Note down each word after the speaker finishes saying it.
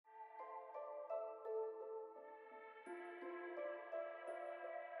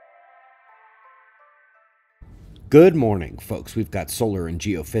Good morning, folks. We've got solar and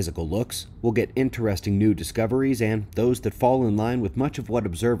geophysical looks. We'll get interesting new discoveries and those that fall in line with much of what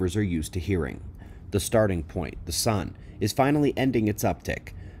observers are used to hearing. The starting point, the sun, is finally ending its uptick.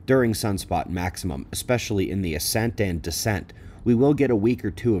 During sunspot maximum, especially in the ascent and descent, we will get a week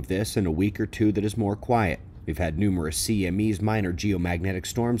or two of this and a week or two that is more quiet. We've had numerous CMEs, minor geomagnetic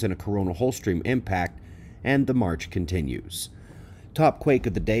storms, and a coronal hole stream impact, and the march continues. Top quake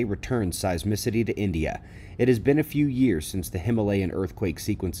of the day returns seismicity to India. It has been a few years since the Himalayan earthquake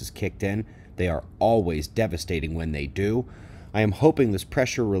sequences kicked in. They are always devastating when they do. I am hoping this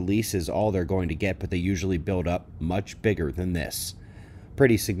pressure release is all they're going to get, but they usually build up much bigger than this.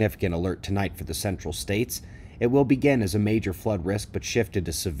 Pretty significant alert tonight for the central states. It will begin as a major flood risk, but shifted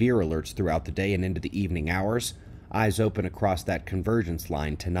to severe alerts throughout the day and into the evening hours. Eyes open across that convergence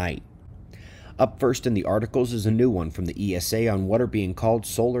line tonight. Up first in the articles is a new one from the ESA on what are being called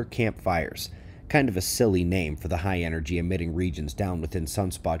solar campfires. Kind of a silly name for the high-energy emitting regions down within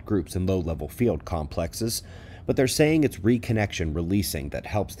sunspot groups and low-level field complexes, but they're saying it's reconnection releasing that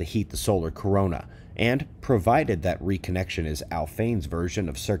helps to heat the solar corona, and provided that reconnection is Alphane's version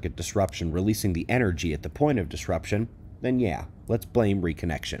of circuit disruption releasing the energy at the point of disruption, then yeah, let's blame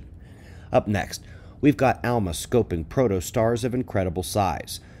reconnection. Up next, we've got ALMA scoping protostars of incredible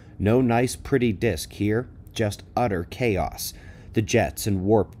size. No nice pretty disk here, just utter chaos. The jets and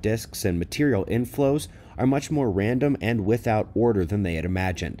warp disks and material inflows are much more random and without order than they had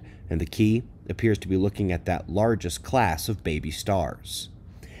imagined, and the key appears to be looking at that largest class of baby stars.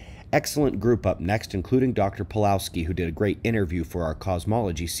 Excellent group up next, including Dr. Pulowski, who did a great interview for our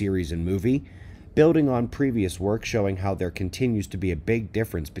cosmology series and movie, building on previous work showing how there continues to be a big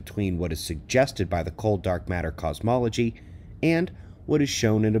difference between what is suggested by the cold dark matter cosmology and what is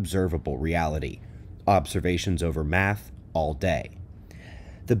shown in observable reality. Observations over math all day.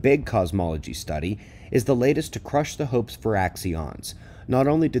 The big cosmology study is the latest to crush the hopes for axions. Not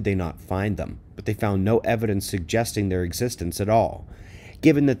only did they not find them, but they found no evidence suggesting their existence at all.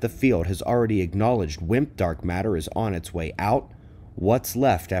 Given that the field has already acknowledged WIMP dark matter is on its way out, what's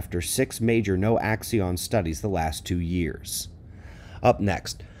left after 6 major no axion studies the last 2 years? Up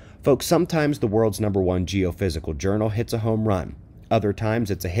next, folks, sometimes the world's #1 geophysical journal hits a home run. Other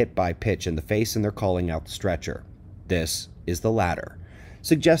times it's a hit by pitch in the face and they're calling out the stretcher. This is the latter,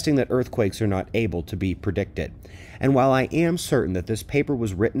 suggesting that earthquakes are not able to be predicted. And while I am certain that this paper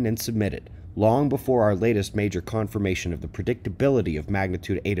was written and submitted long before our latest major confirmation of the predictability of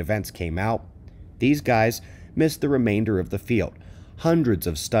magnitude 8 events came out, these guys missed the remainder of the field. Hundreds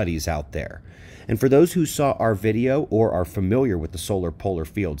of studies out there. And for those who saw our video or are familiar with the solar polar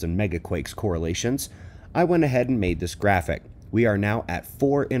fields and megaquakes correlations, I went ahead and made this graphic. We are now at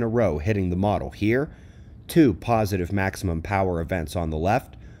 4 in a row hitting the model here. 2 positive maximum power events on the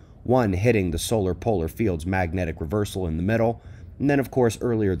left, 1 hitting the solar polar field's magnetic reversal in the middle, and then of course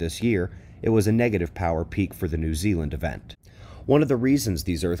earlier this year it was a negative power peak for the New Zealand event. One of the reasons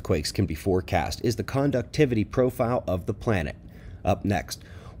these earthquakes can be forecast is the conductivity profile of the planet. Up next,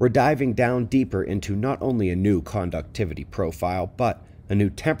 we're diving down deeper into not only a new conductivity profile, but a new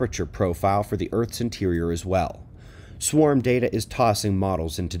temperature profile for the Earth's interior as well. Swarm data is tossing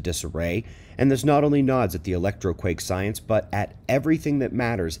models into disarray, and this not only nods at the electroquake science, but at everything that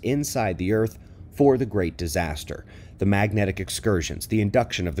matters inside the Earth for the great disaster. The magnetic excursions, the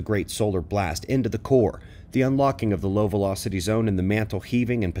induction of the great solar blast into the core, the unlocking of the low velocity zone and the mantle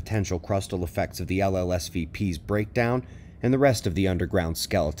heaving and potential crustal effects of the LLSVP's breakdown, and the rest of the underground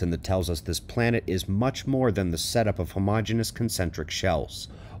skeleton that tells us this planet is much more than the setup of homogeneous concentric shells.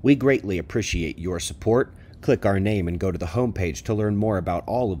 We greatly appreciate your support. Click our name and go to the homepage to learn more about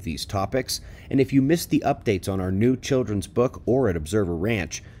all of these topics. And if you missed the updates on our new children's book or at Observer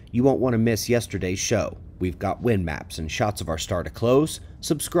Ranch, you won't want to miss yesterday's show. We've got wind maps and shots of our star to close.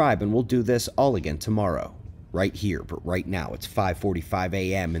 Subscribe and we'll do this all again tomorrow. Right here, but right now it's 5:45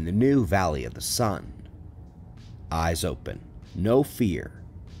 a.m. in the new Valley of the Sun. Eyes open. No fear.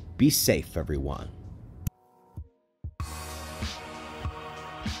 Be safe, everyone.